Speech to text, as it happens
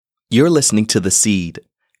You're listening to The Seed,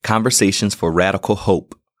 Conversations for Radical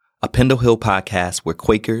Hope, a Pendle Hill podcast where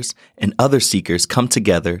Quakers and other seekers come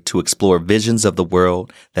together to explore visions of the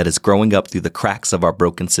world that is growing up through the cracks of our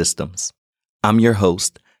broken systems. I'm your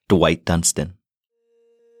host, Dwight Dunstan.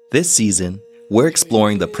 This season, we're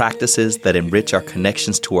exploring the practices that enrich our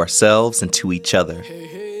connections to ourselves and to each other.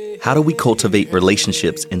 How do we cultivate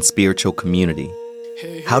relationships in spiritual community?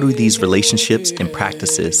 How do these relationships and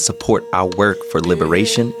practices support our work for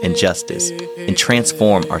liberation and justice and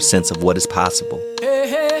transform our sense of what is possible?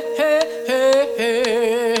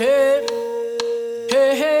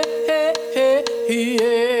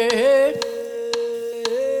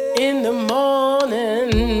 In the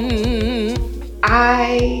morning,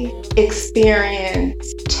 I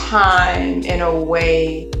experience time in a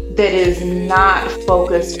way that is not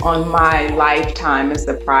focused on my lifetime as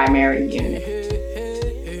the primary unit.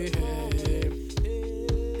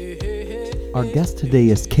 Our guest today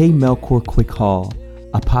is Melchor Quick Hall,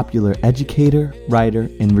 a popular educator, writer,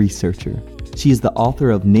 and researcher. She is the author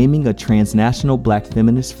of Naming a Transnational Black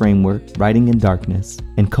Feminist Framework, Writing in Darkness,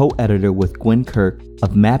 and co-editor with Gwen Kirk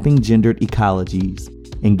of Mapping Gendered Ecologies,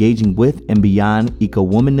 Engaging with and Beyond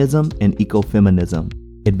Eco-Womanism and Ecofeminism.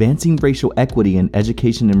 Advancing racial equity in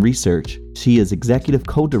education and research, she is executive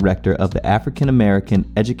co-director of the African American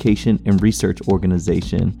Education and Research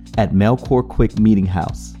Organization at Melchor Quick Meeting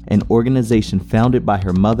House, an organization founded by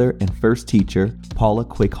her mother and first teacher, Paula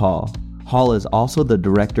Quick Hall. Hall is also the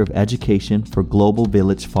director of education for Global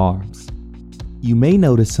Village Farms. You may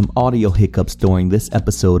notice some audio hiccups during this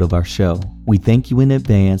episode of our show. We thank you in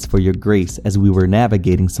advance for your grace as we were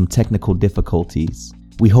navigating some technical difficulties.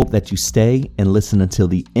 We hope that you stay and listen until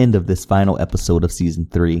the end of this final episode of Season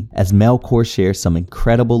 3, as Melchor shares some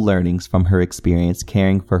incredible learnings from her experience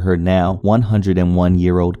caring for her now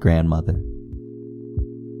 101-year-old grandmother.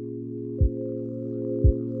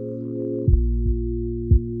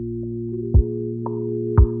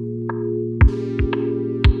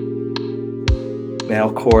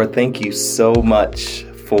 Melchor, thank you so much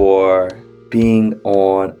for being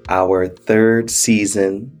on our third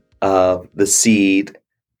season of The Seed,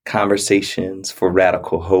 Conversations for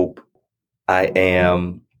Radical Hope. I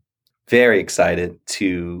am very excited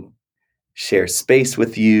to share space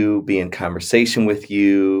with you, be in conversation with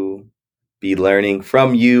you, be learning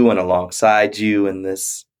from you and alongside you in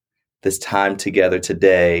this time together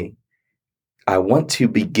today. I want to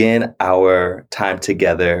begin our time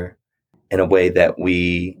together in a way that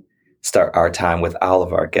we start our time with all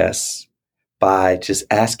of our guests by just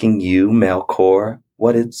asking you, Melchor,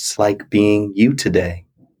 what it's like being you today.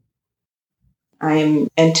 I'm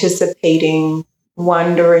anticipating,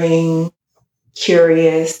 wondering,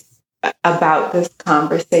 curious about this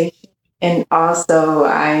conversation. And also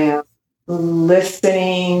I am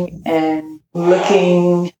listening and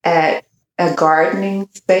looking at a gardening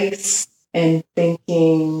space and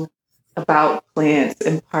thinking about plants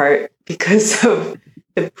in part because of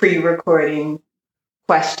the pre-recording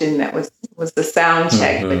question that was the sound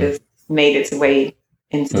check that has made its way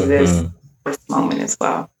into this moment as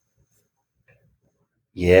well.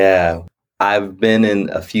 Yeah, I've been in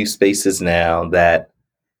a few spaces now that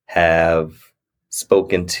have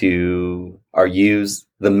spoken to or used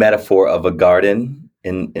the metaphor of a garden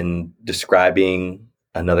in describing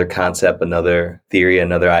another concept, another theory,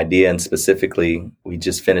 another idea. And specifically, we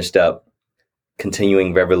just finished up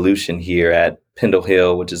Continuing Revolution here at Pendle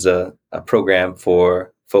Hill, which is a program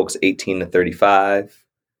for folks 18 to 35.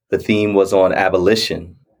 The theme was on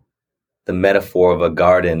abolition, the metaphor of a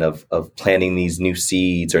garden, of planting these new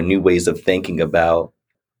seeds or new ways of thinking about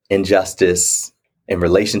injustice in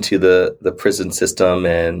relation to the prison system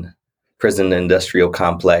and prison industrial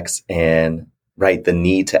complex, and the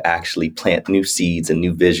need to actually plant new seeds and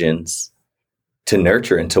new visions to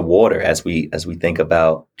nurture and to water as we think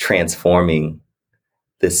about transforming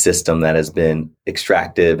this system that has been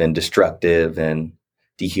extractive and destructive and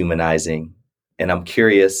dehumanizing. And I'm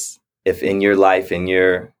curious if in your life, in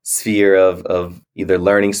your sphere of either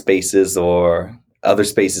learning spaces or other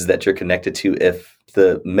spaces that you're connected to, if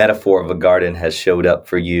the metaphor of a garden has showed up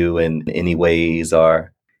for you in any ways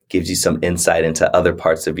or gives you some insight into other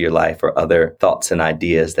parts of your life or other thoughts and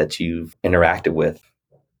ideas that you've interacted with.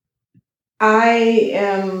 I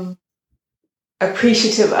am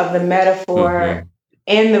appreciative of the metaphor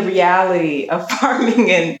and the reality of farming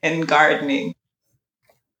and gardening.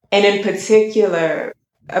 And in particular,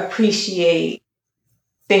 appreciate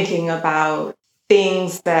thinking about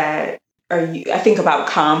things that I think about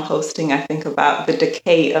composting. I think about the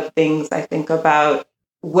decay of things. I think about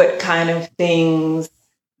what kind of things,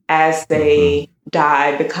 as they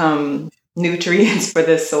die, become nutrients for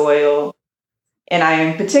the soil. And I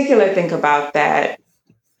in particular think about that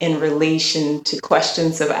in relation to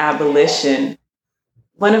questions of abolition.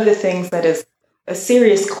 One of the things that is a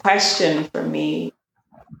serious question for me,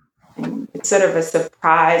 and it's sort of a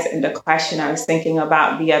surprise and a question I was thinking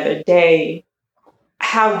about the other day,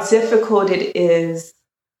 how difficult it is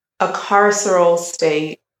a carceral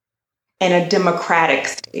state and a democratic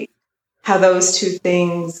state, how those two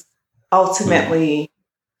things ultimately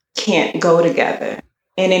can't go together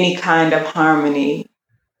in any kind of harmony.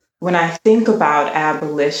 When I think about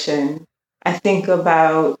abolition, I think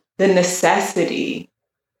about the necessity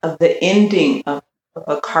of the ending of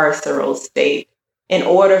a carceral state in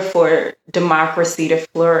order for democracy to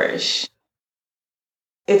flourish.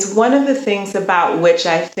 It's one of the things about which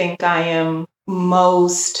I think I am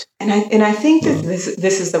most, and I think that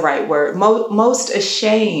this is the right word, most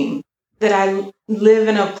ashamed that I live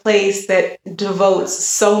in a place that devotes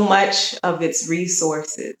so much of its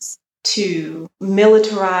resources to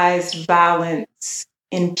militarized violence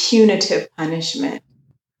and punitive punishment.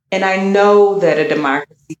 And I know that a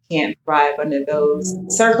democracy can't thrive under those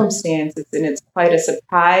circumstances. And it's quite a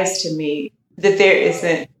surprise to me that there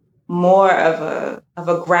isn't more of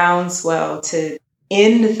a groundswell to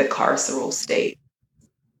end the carceral state.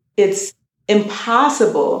 It's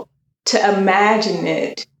impossible to imagine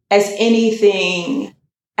it as anything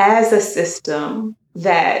as a system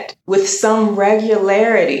that with some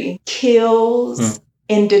regularity kills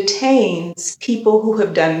and detains people who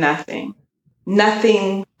have done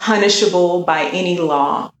nothing punishable by any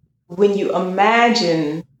law. When you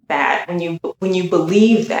imagine that, when you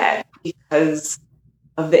believe that because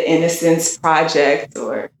of the Innocence Project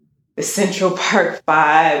or the Central Park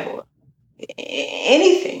Five or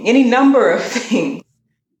anything, any number of things,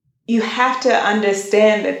 you have to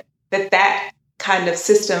understand that kind of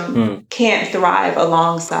system can't thrive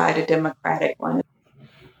alongside a democratic one.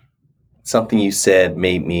 Something you said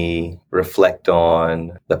made me reflect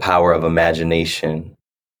on the power of imagination.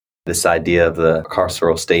 This idea of the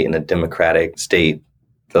carceral state and a democratic state,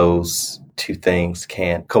 those two things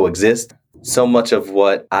can't coexist. So much of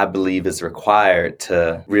what I believe is required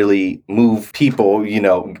to really move people,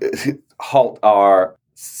 halt our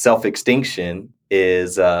self-extinction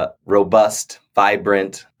is a robust,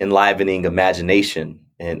 vibrant, enlivening imagination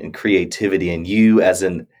and creativity. And you as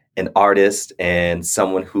an artist and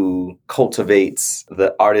someone who cultivates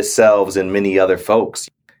the artist selves and many other folks.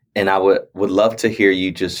 And I would love to hear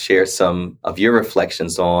you just share some of your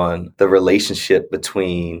reflections on the relationship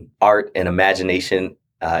between art and imagination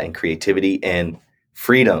and creativity and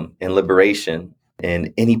freedom and liberation,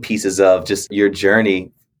 and any pieces of just your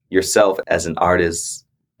journey yourself as an artist,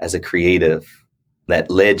 as a creative,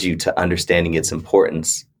 that led you to understanding its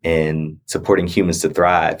importance in supporting humans to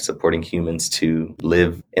thrive, supporting humans to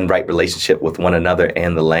live in right relationship with one another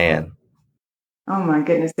and the land. Oh my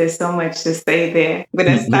goodness, there's so much to say there. I'm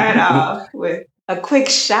going to start off with a quick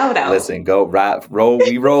shout out. Listen,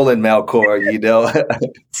 we rolling,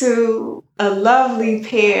 Melchor, to a lovely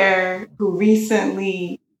pair who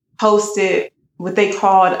recently hosted what they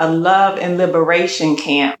called a love and liberation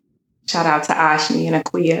camp. Shout out to Ashmi and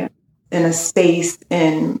Aquia in a space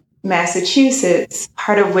in Massachusetts,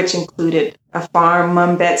 part of which included a farm,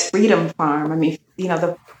 Mum Bet's Freedom Farm. I mean,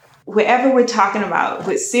 wherever we're talking about,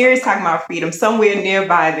 we're serious talking about freedom, somewhere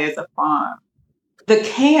nearby there's a farm. The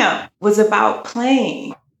camp was about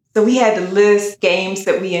playing. So we had to list games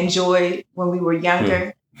that we enjoyed when we were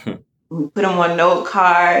younger. We put them on note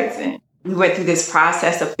cards and we went through this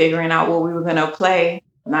process of figuring out what we were going to play.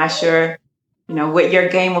 I'm not sure, what your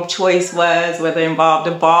game of choice was, whether it involved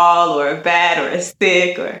a ball or a bat or a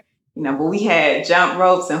stick or, but we had jump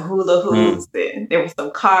ropes and hula hoops and there were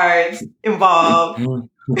some cards involved.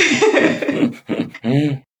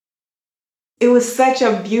 It was such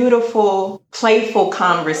a beautiful, playful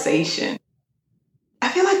conversation. I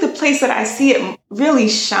feel like the place that I see it really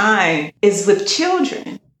shine is with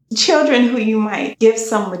children. Children who you might give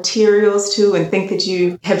some materials to and think that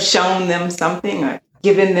you have shown them something or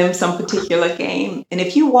given them some particular game. And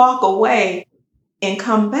if you walk away and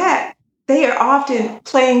come back, they are often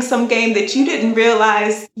playing some game that you didn't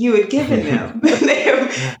realize you had given them.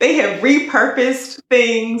 They have repurposed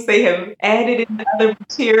things. They have added in other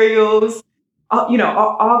materials.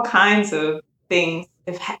 All kinds of things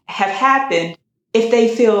have happened if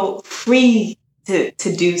they feel free to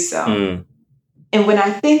do so. And when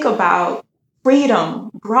I think about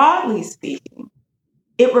freedom, broadly speaking,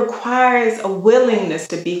 it requires a willingness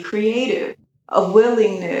to be creative, a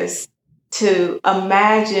willingness to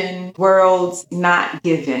imagine worlds not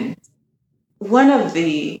given. one of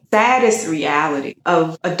the saddest reality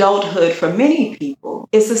of adulthood for many people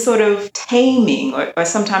is the sort of taming, or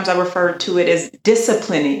sometimes I refer to it as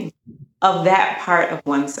disciplining of that part of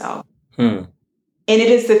oneself. And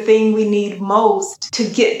it is the thing we need most to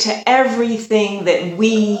get to everything that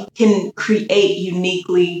we can create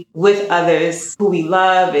uniquely with others who we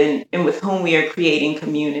love and with whom we are creating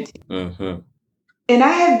community. And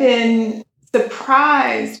I have been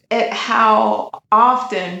surprised at how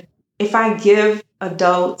often, if I give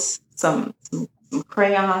adults some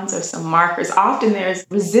crayons or some markers, often there's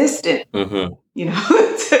resistance, to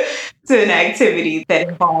an activity that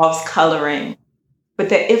involves coloring. But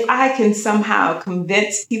that if I can somehow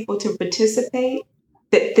convince people to participate,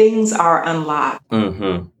 that things are unlocked,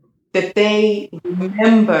 that they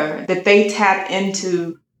remember, that they tap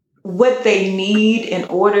into what they need in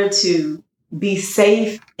order to be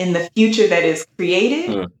safe in the future that is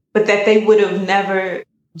created, but that they would have never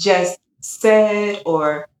just said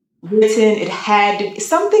or written.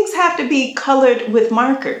 Some things have to be colored with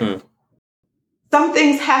markers. Some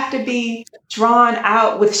things have to be drawn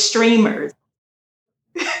out with streamers.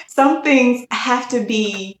 Some things have to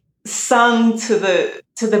be sung to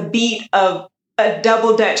the beat of a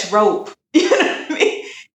double Dutch rope. You know what I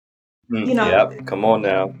mean? Yep. Come on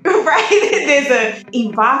now. Right? There's an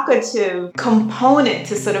evocative component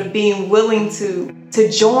to sort of being willing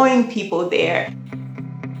to join people there.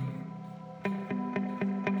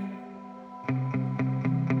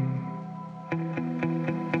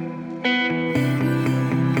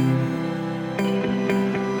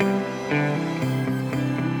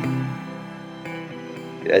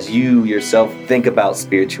 As you yourself think about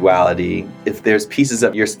spirituality, if there's pieces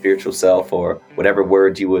of your spiritual self or whatever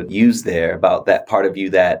word you would use there about that part of you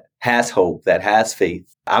that has hope, that has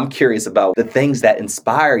faith, I'm curious about the things that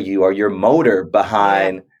inspire you or your motor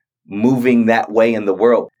behind moving that way in the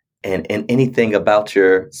world, and anything about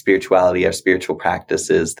your spirituality or spiritual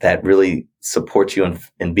practices that really support you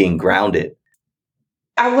in being grounded.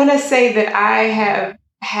 I want to say that I have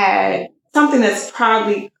had something that's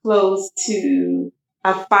probably close to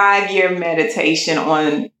a 5-year meditation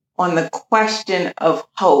on the question of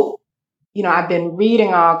hope. I've been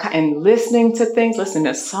reading and listening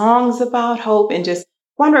to songs about hope, and just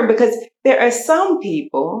wondering, because there are some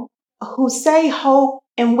people who say hope,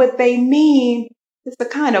 and what they mean is the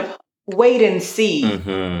kind of wait and see,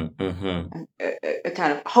 a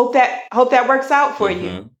kind of hope that works out for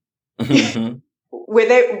you,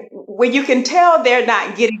 where you can tell they're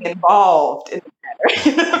not getting involved in the matter.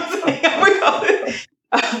 You know what I'm saying?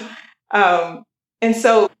 And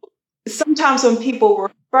so sometimes when people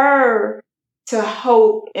refer to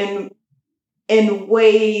hope in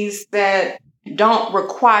ways that don't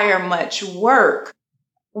require much work,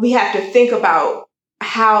 we have to think about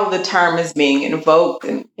how the term is being invoked.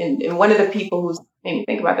 And one of the people who's made me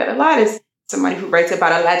think about that a lot is somebody who writes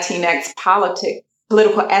about a Latinx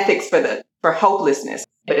political ethics for hopelessness.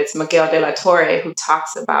 But it's Miguel de la Torre, who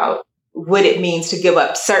talks about what it means to give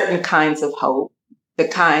up certain kinds of hope, the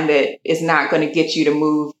kind that is not going to get you to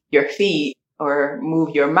move your feet or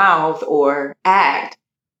move your mouth or act.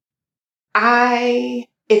 I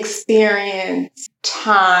experience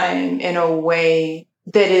time in a way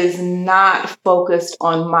that is not focused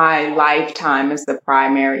on my lifetime as the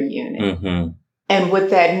primary unit. And what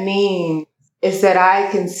that means is that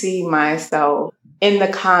I can see myself in the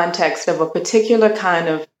context of a particular kind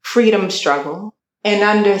of freedom struggle and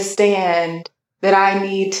understand that I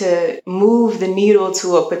need to move the needle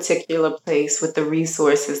to a particular place with the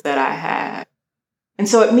resources that I have. And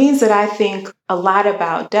so it means that I think a lot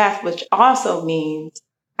about death, which also means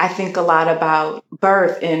I think a lot about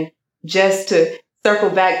birth. And just to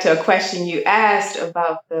circle back to a question you asked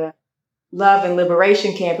about the Love and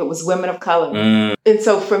Liberation Camp, it was women of color. And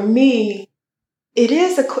so for me,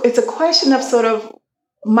 it's a question of sort of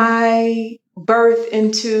my birth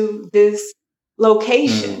into this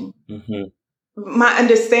location. My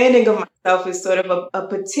understanding of myself is sort of a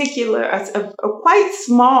particular, a quite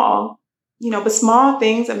small, but small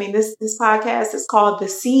things. I mean, this podcast is called The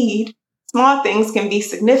Seed. Small things can be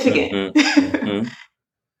significant.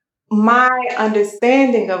 My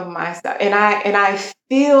understanding of myself, and I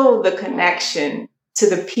feel the connection to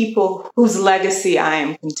the people whose legacy I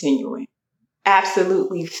am continuing.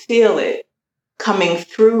 Absolutely feel it coming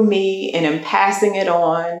through me, and I'm passing it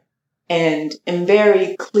on, and am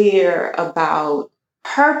very clear about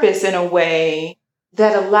purpose in a way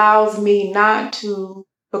that allows me not to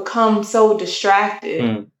become so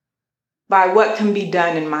distracted by what can be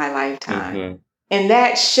done in my lifetime. And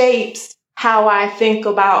that shapes how I think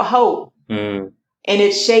about hope. And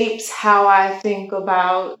it shapes how I think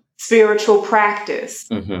about spiritual practice.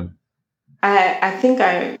 I think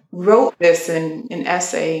I wrote this in an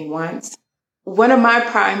essay once. One of my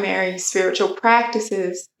primary spiritual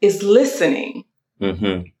practices is listening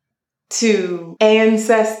to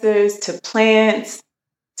ancestors, to plants,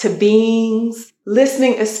 to beings,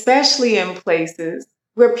 listening especially in places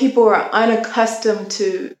where people are unaccustomed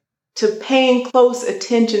to paying close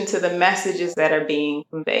attention to the messages that are being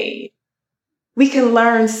conveyed. We can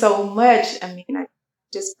learn so much. I mean, I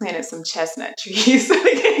just planted some chestnut trees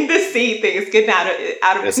getting to see things getting out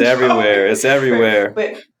of it's control. everywhere. It's everywhere.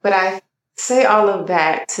 But I say all of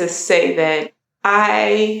that to say that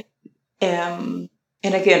I am,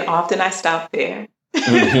 and again, often I stop there.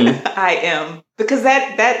 I am, because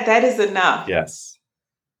that is enough. Yes.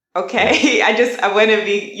 Okay. Yes. I want to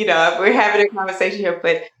be, we're having a conversation here,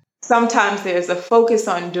 but sometimes there's a focus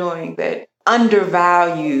on doing that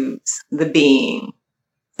undervalues the being.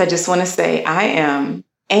 So I just want to say I am,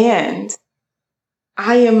 and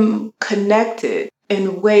I am connected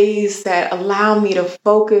in ways that allow me to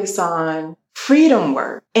focus on freedom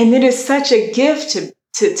work. And it is such a gift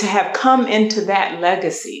to have come into that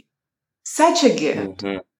legacy. Such a gift.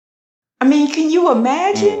 I mean, can you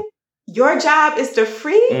imagine? Your job is to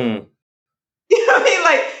free? You know what I mean?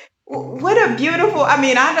 Like, what a beautiful,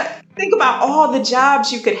 I think about all the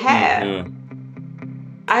jobs you could have.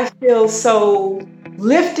 I feel so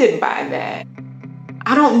lifted by that.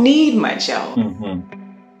 I don't need much else.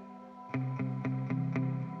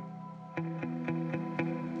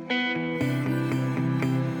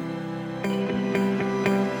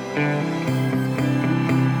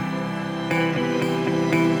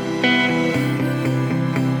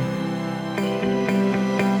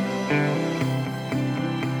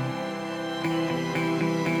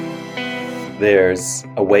 There's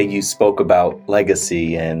a way you spoke about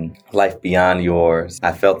legacy and life beyond yours.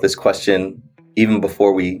 I felt this question even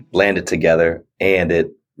before we landed together, and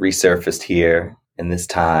it resurfaced here in this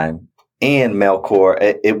time. And Melchor,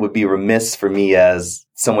 it would be remiss for me as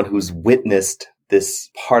someone who's witnessed this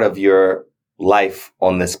part of your life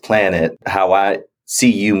on this planet, how I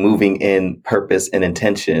see you moving in purpose and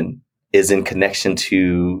intention is in connection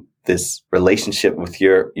to this relationship with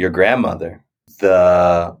your grandmother.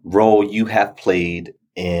 The role you have played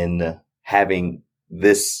in having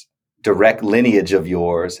this direct lineage of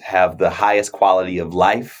yours have the highest quality of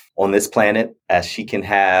life on this planet as she can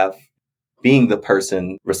have, being the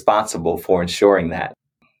person responsible for ensuring that.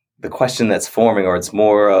 The question that's forming, or it's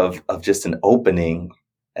more of just an opening,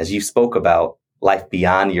 as you spoke about life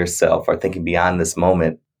beyond yourself or thinking beyond this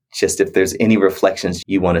moment, just if there's any reflections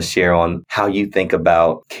you want to share on how you think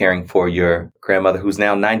about caring for your grandmother, who's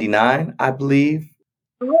now 99, I believe.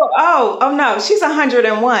 Oh no, she's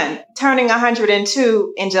 101, turning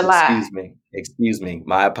 102 in July. Excuse me.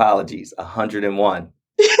 My apologies. 101.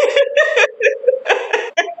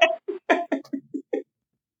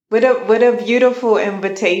 What a beautiful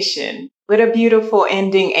invitation. What a beautiful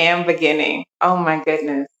ending and beginning. Oh my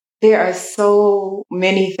goodness. There are so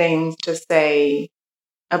many things to say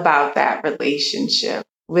about that relationship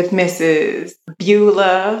with Mrs.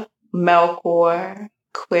 Beulah Melchor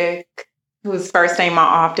Quick, whose first name I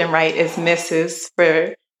often write is Mrs.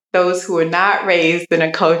 for those who are not raised in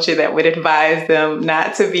a culture that would advise them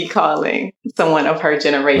not to be calling someone of her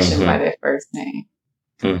generation by their first name.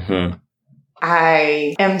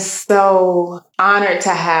 I am so honored to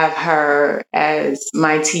have her as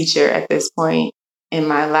my teacher at this point in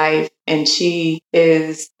my life. And she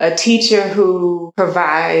is a teacher who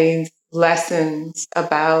provides lessons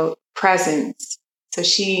about presence. So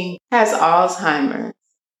she has Alzheimer's.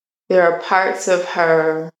 There are parts of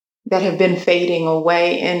her that have been fading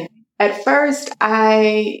away. And at first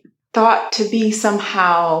I thought to be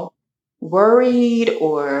somehow worried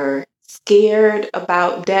or scared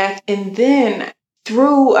about death. And then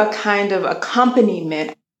through a kind of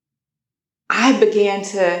accompaniment, I began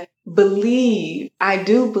to I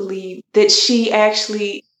do believe that she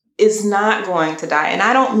actually is not going to die. And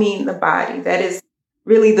I don't mean the body, that is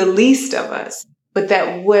really the least of us, but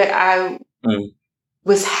that what I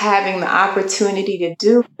was having the opportunity to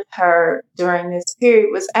do with her during this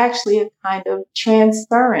period was actually a kind of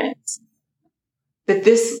transference. That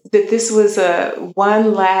this was a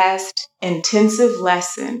one last intensive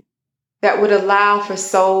lesson that would allow for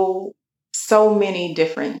so many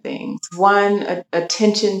different things. One,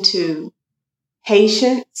 attention to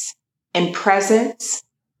patience and presence.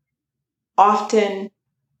 Often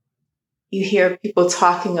you hear people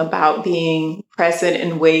talking about being present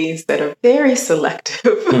in ways that are very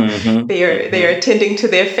selective. They are attending to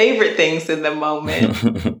their favorite things in the moment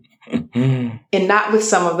and not with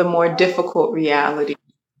some of the more difficult realities.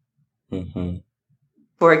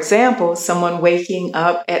 For example, someone waking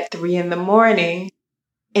up at 3 in the morning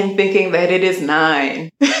and thinking that it is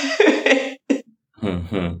 9.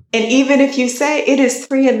 Mm-hmm. And even if you say it is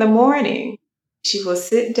 3 in the morning, she will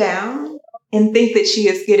sit down and think that she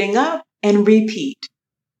is getting up and repeat.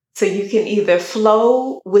 So you can either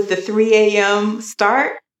flow with the 3 a.m.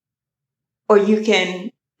 start, or you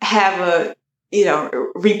can have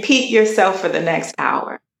repeat yourself for the next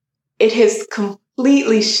hour. It has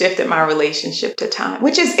completely shifted my relationship to time,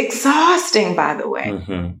 which is exhausting, by the way.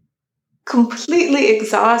 Mm-hmm. Completely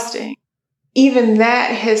exhausting. Even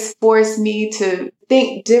that has forced me to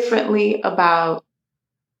think differently about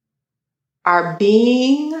our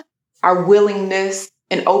being, our willingness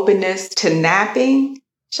and openness to napping.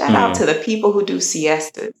 Shout out to the people who do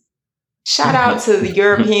siestas. Shout out to the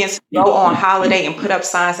Europeans who go on holiday and put up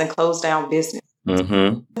signs and close down business.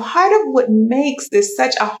 Mm-hmm. Part of what makes this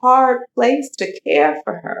such a hard place to care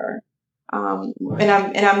for her, and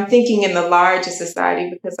I'm thinking in the larger society,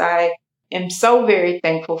 because I am so very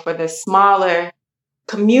thankful for the smaller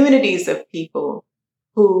communities of people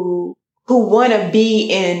who want to be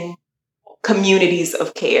in communities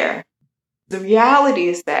of care. The reality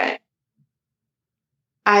is that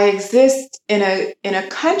I exist in a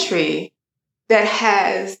country that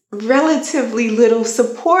has relatively little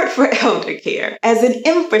support for elder care as an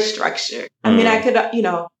infrastructure. I mean, I could,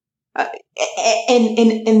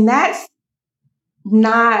 and that's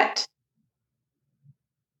not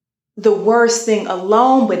the worst thing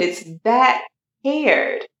alone, but it's that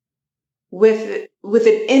paired with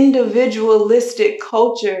an individualistic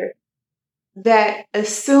culture that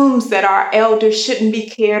assumes that our elders shouldn't be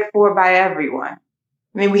cared for by everyone.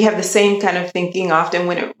 I mean, we have the same kind of thinking often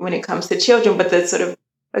when it comes to children, but the sort of,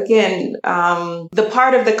 again, the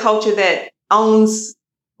part of the culture that owns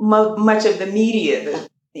much of the media,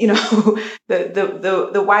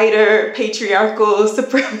 the whiter patriarchal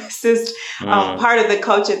supremacist part of the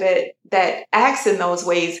culture that acts in those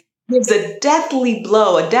ways gives a deathly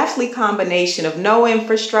blow, a deathly combination of no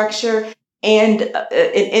infrastructure and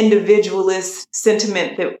an individualist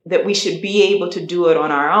sentiment that we should be able to do it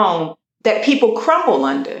on our own, that people crumble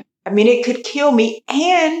under. I mean, it could kill me.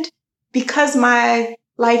 And because my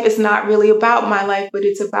life is not really about my life, but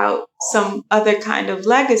it's about some other kind of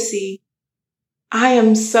legacy, I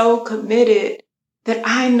am so committed that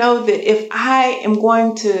I know that if I am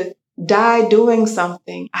going to die doing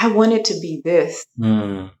something, I want it to be this.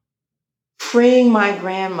 Freeing my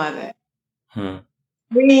grandmother.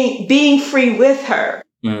 Being free with her.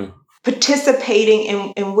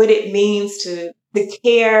 Participating in what it means to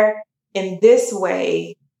care in this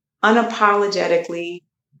way, unapologetically,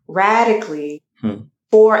 radically,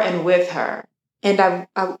 for and with her. And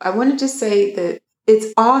I want to just say that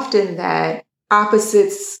it's often that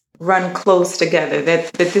opposites run close together,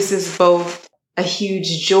 that this is both a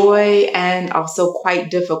huge joy and also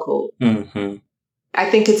quite difficult. I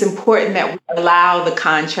think it's important that we allow the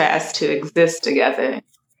contrast to exist together.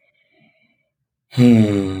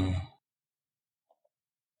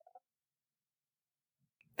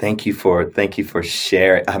 Thank you for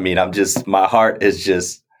sharing. I mean, my heart is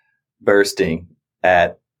just bursting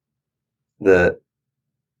at the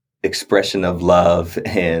expression of love,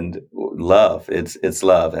 and love. It's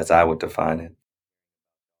love as I would define it.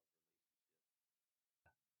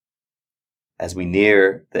 As we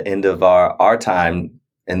near the end of our time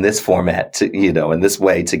in this format, in this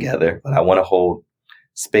way together, but I want to hold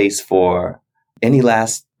space for any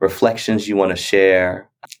last reflections you want to share,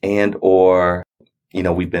 and or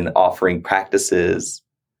we've been offering practices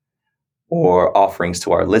or offerings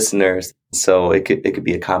to our listeners. So it could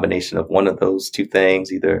be a combination of one of those two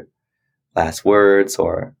things, either last words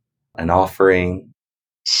or an offering.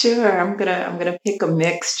 Sure, I'm gonna pick a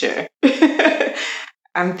mixture.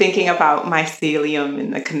 I'm thinking about mycelium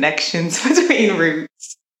and the connections between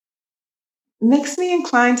roots. Makes me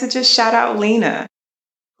inclined to just shout out Lena,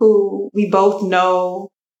 who we both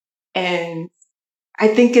know, and I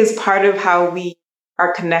think is part of how we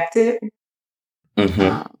are connected.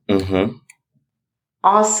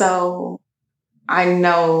 Also, I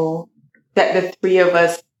know that the three of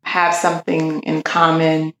us have something in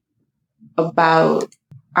common about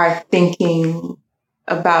our thinking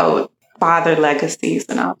about father legacies.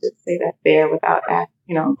 And I'll just say that there without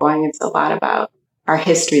going into a lot about our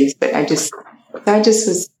histories. But I just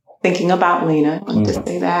was thinking about Lena. I want to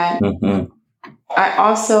say that.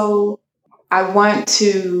 I want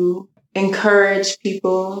to encourage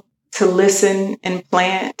people to listen and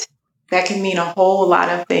plant. That can mean a whole lot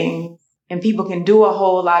of things. And people can do a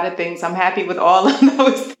whole lot of things. I'm happy with all of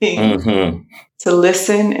those things. To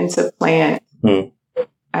listen and to plant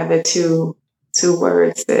are the two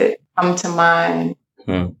words that come to mind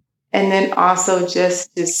And then also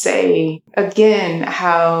just to say again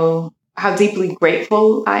how deeply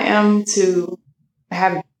grateful I am to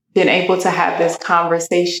have been able to have this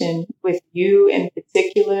conversation with you in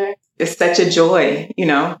particular. It's such a joy,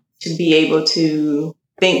 to be able to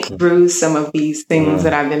think through some of these things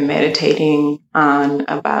that I've been meditating on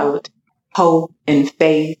about hope and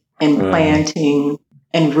faith and planting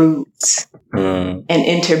and roots and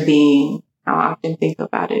interbeing. I often think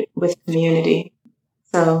about it with community.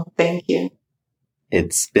 So thank you.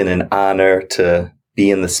 It's been an honor to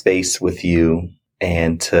be in the space with you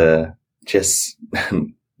and to just,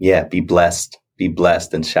 be blessed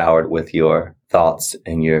and showered with your thoughts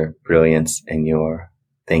and your brilliance and your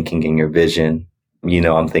thinking and your vision.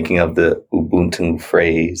 I'm thinking of the Ubuntu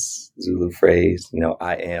phrase, Zulu phrase,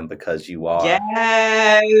 I am because you are.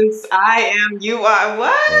 Yes, I am, you are.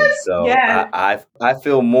 What? And so yes. I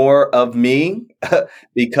feel more of me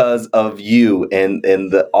because of you and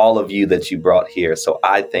all of you that you brought here. So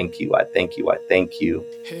I thank you. I thank you. I thank you.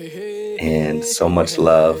 And so much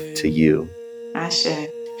love to you. Ashe.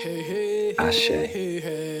 Ashe.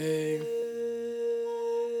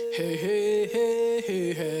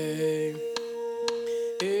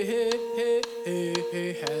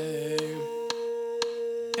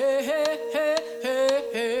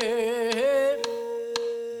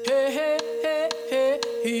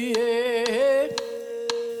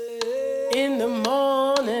 In the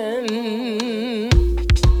morning.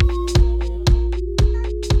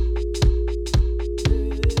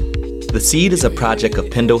 The Seed is a project of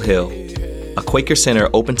Pendle Hill, a Quaker center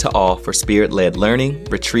open to all for spirit-led learning,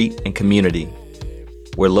 retreat, and community.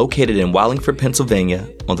 We're located in Wallingford, Pennsylvania,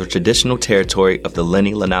 on the traditional territory of the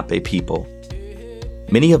Lenni Lenape people.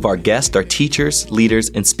 Many of our guests are teachers, leaders,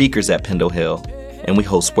 and speakers at Pendle Hill, and we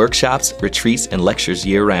host workshops, retreats, and lectures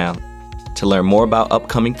year-round. To learn more about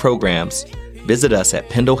upcoming programs, visit us at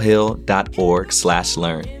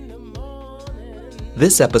pendlehill.org/learn.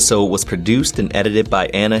 This episode was produced and edited by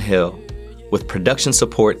Anna Hill, with production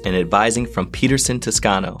support and advising from Peterson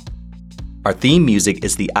Toscano. Our theme music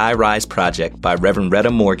is the I Rise Project by Reverend Retta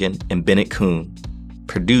Morgan and Bennett Kuhn,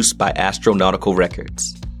 produced by Astronautical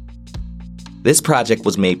Records. This project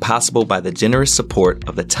was made possible by the generous support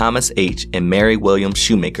of the Thomas H. and Mary Williams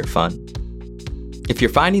Shoemaker Fund. If you're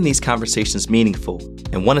finding these conversations meaningful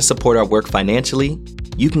and want to support our work financially,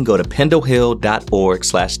 you can go to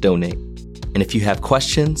pendlehill.org/donate. And if you have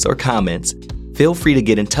questions or comments, feel free to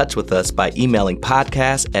get in touch with us by emailing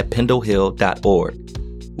podcast@pendlehill.org.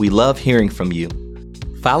 We love hearing from you.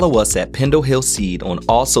 Follow us at Pendle Hill Seed on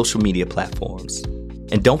all social media platforms.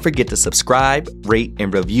 And don't forget to subscribe, rate,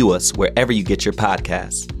 and review us wherever you get your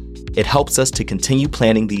podcasts. It helps us to continue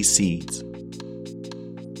planting these seeds.